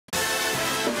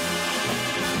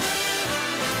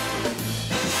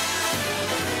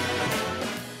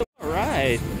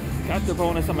Got the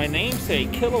bonus on my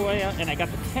namesake, Kilauea, and I got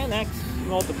the 10x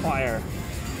multiplier.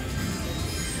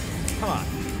 Come on.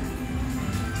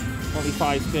 Only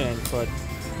 5 spins, but...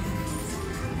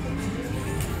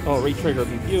 Oh, retrigger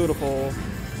would be beautiful.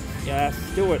 Yes,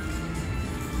 do it.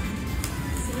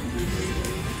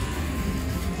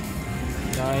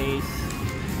 Nice.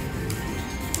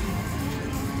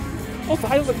 Oh, for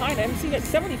Height of the Kind, I haven't seen it.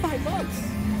 75 bucks.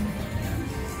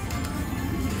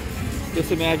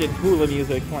 Just imagine hula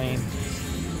music playing.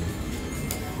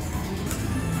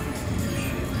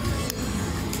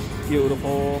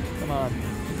 Beautiful. Come on.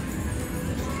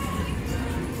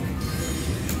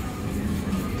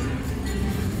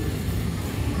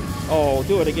 Oh,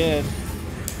 do it again.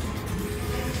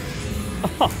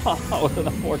 With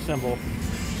a 4 symbol.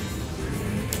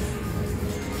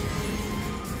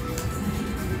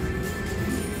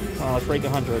 Let's break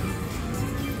 100.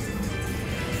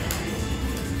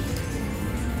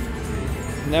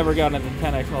 Never gotten a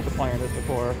 10x multiplier in this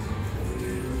before.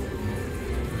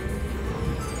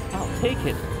 I'll take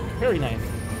it. Very nice.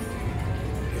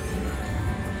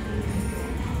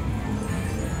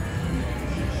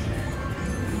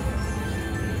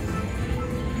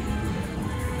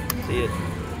 See it?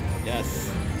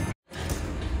 Yes.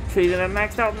 Treated a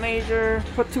maxed out major.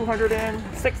 Put 200 in.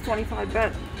 625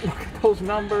 bet. Look at those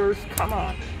numbers. Come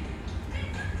on.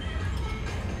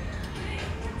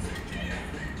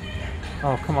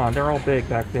 Oh, come on. They're all big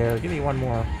back there. Give me one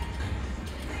more.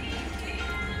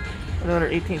 Another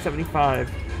 1875.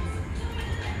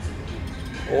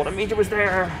 Oh, the major was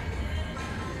there.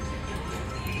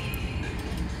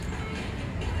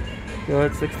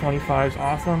 Good. 625 is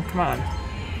awesome. Come on.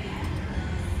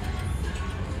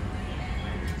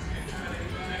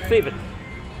 Save it.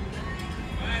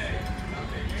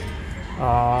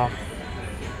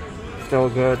 Still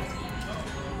good.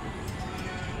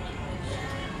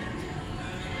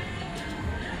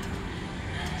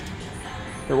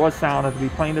 There was sound of me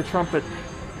playing the trumpet.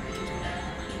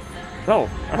 Oh,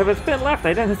 I have a spin left.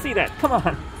 I didn't see that. Come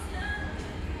on.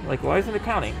 Like, why isn't it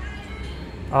counting?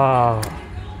 I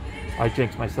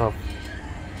jinxed myself.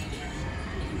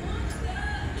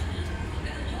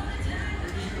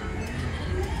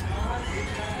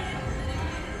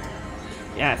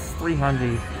 Yes,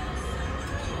 300.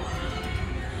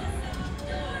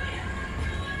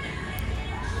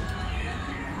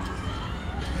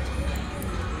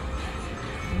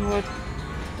 What?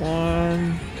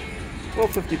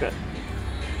 1250 bet.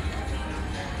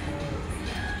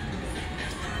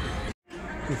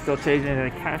 I'm still chasing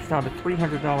it. I cashed out a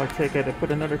 $300 ticket. I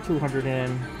put another 200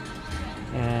 in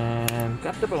and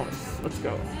got the bonus. Let's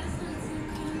go.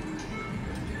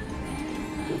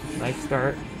 Nice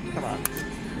start. Come on.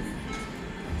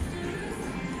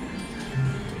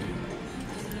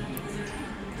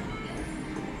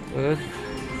 Good.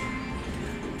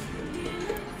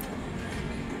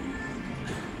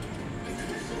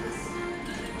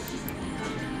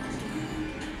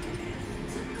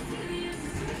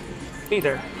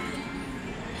 Either.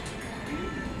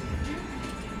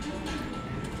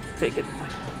 Take it.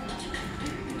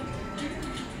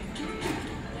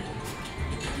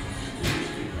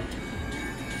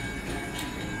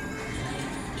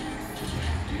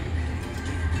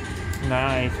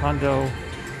 Nice, hundo.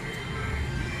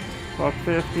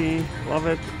 $1.50, love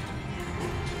it.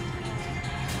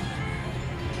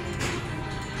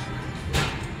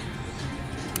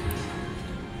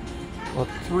 Well,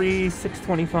 3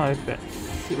 625 bets.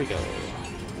 Here we go.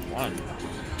 1,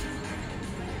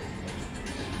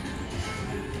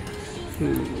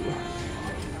 2.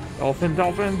 Dolphin,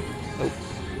 dolphin. Nope.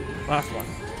 Last one.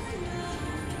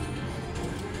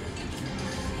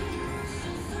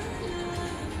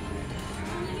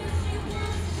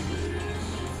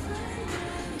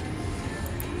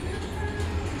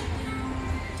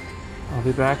 I'll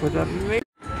be back with that.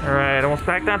 Alright, almost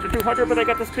back down to 200, but I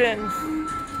got the spins.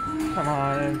 Come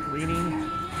on, Greenie.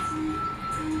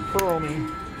 Pearl me.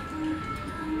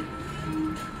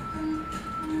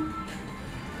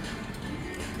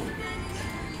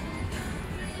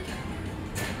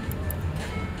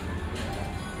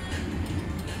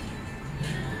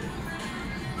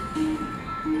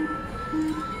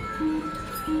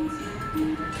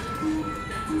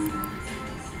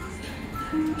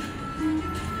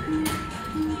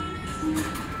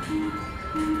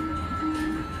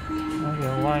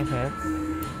 Line hits.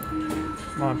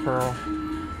 Come on, Pearl.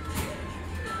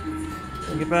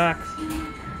 Bring it back.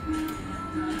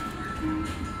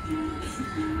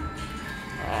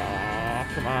 Ah,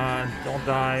 come on. Don't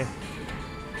die.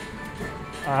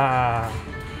 Ah.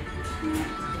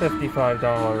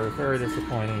 $55. Very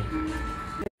disappointing.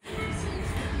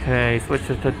 Okay, switch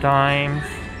it to dimes.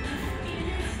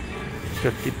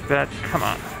 50 bet. Come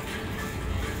on.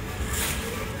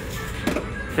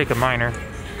 Take a minor.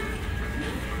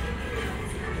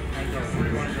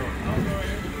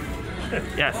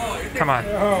 Yes. Come on.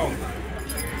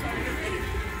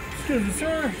 Excuse me,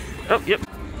 sir. Oh, yep.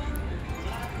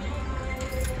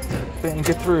 And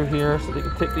get through here so they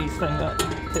can take these things out.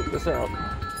 Take this out.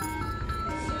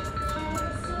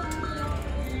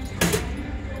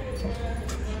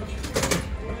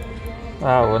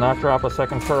 Oh, will not drop a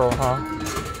second pearl, huh?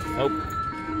 Nope.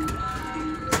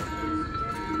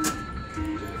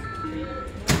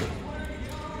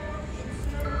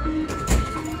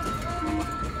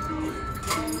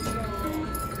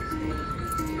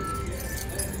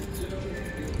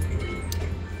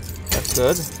 That's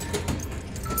good.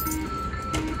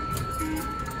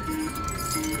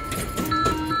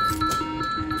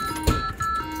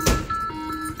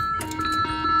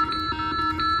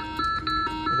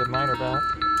 Get minor back.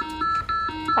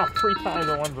 Ah, 3 times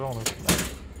in one bonus.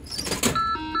 Nice.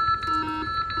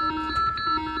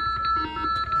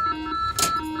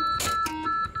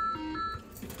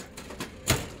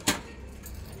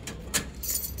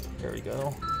 There we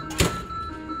go.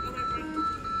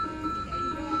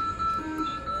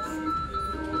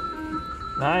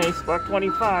 Nice,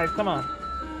 $1.25. Come on.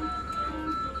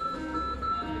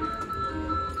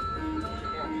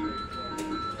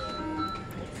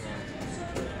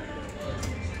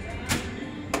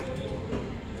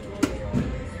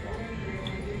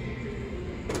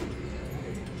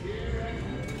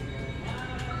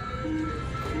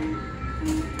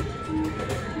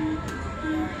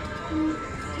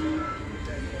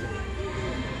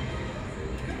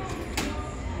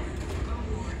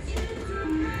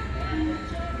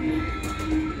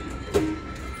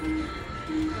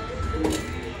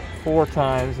 Four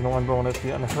times in one bonus,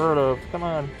 the unheard of. Come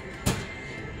on.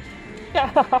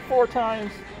 Yeah, 4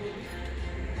 times.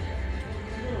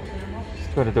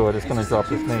 It's gonna do it. It's gonna drop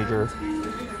this major.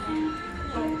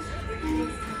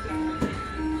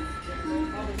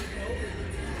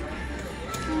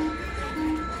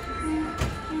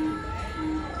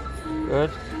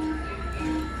 Good.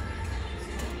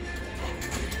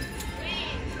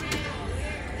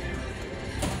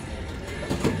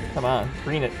 Come on,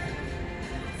 green it.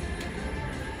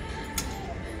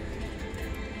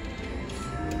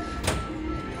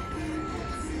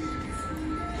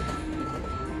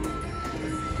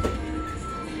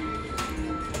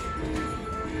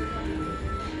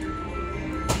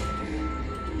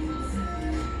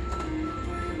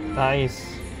 Nice.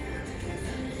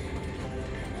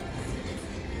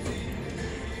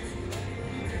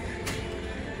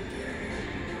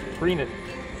 Green it.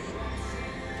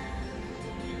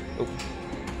 Oh.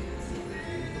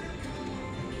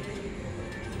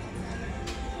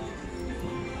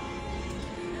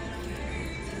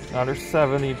 Another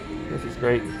 70. This is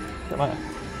great. Come on.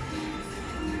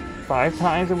 5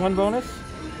 times in one bonus.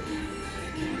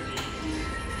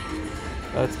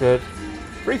 That's good.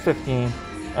 315.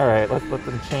 All right, let's let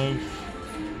them change.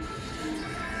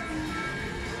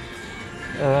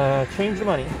 Change the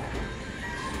money.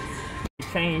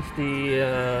 Change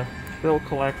the bill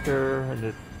collector, and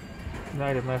it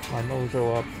might have messed my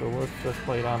mojo up. So let's just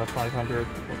play it on a 500.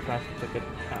 We'll cash the ticket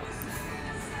out.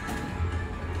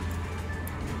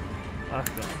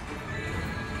 Last one.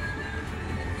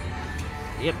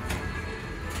 Yep.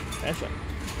 Cash up.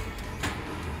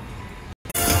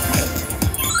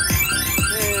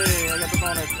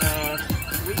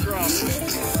 Sweet drop.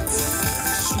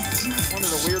 One of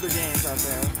the weirder games out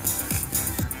there.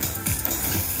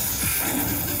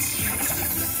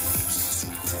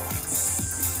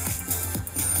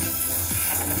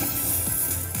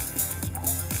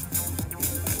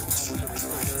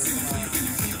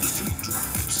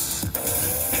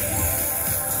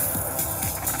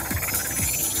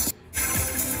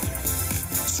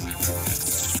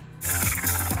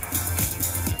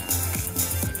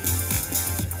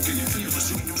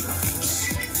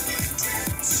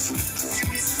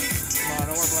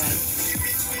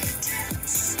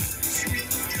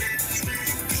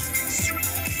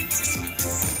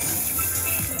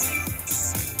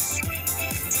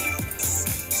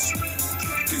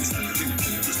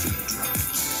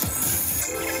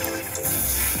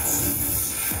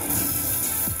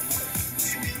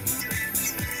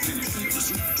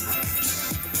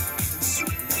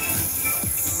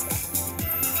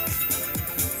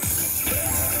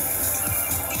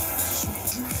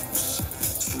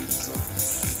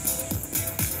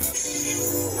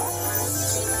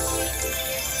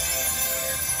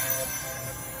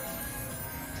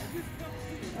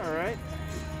 All right.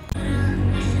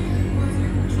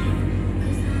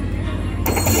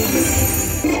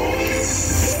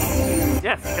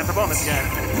 Yes, got the bonus again.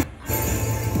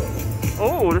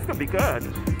 Oh, this could be good.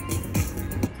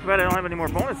 Too bad I don't have any more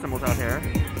bonus symbols out here.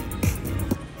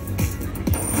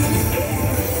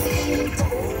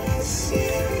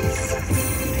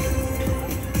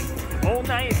 Oh,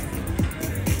 nice.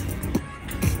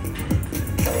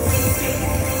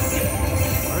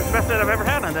 That's the best that I've ever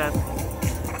had on that.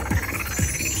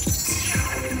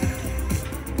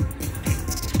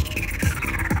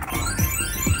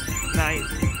 Nice.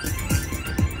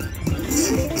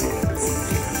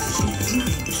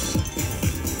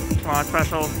 Come on,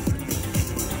 special.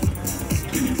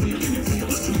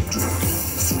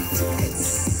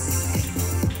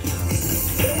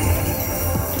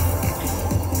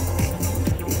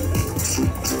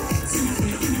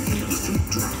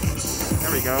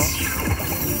 There we go.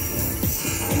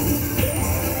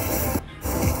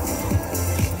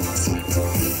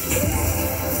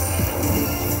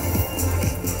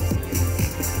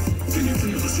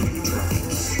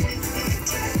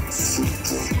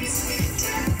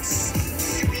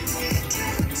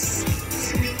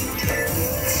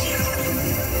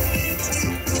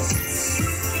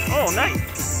 Oh,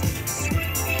 nice!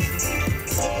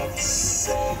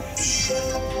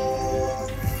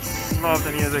 Love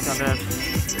the music on this.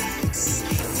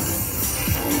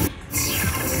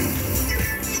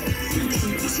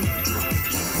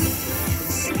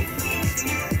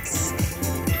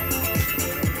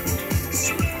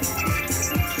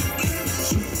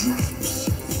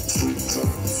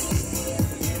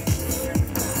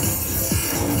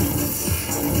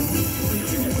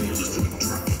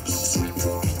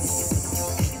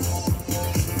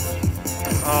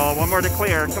 Oh, one more to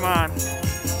clear. Come on.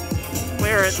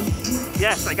 Clear it.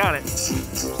 Yes, I got it.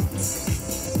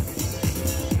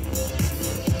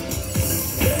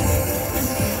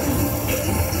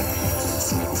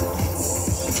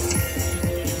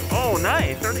 Oh,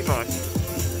 nice. 30 bucks.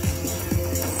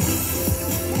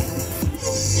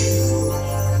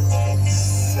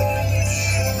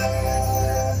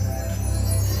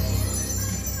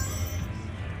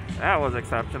 That was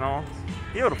exceptional.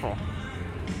 Beautiful.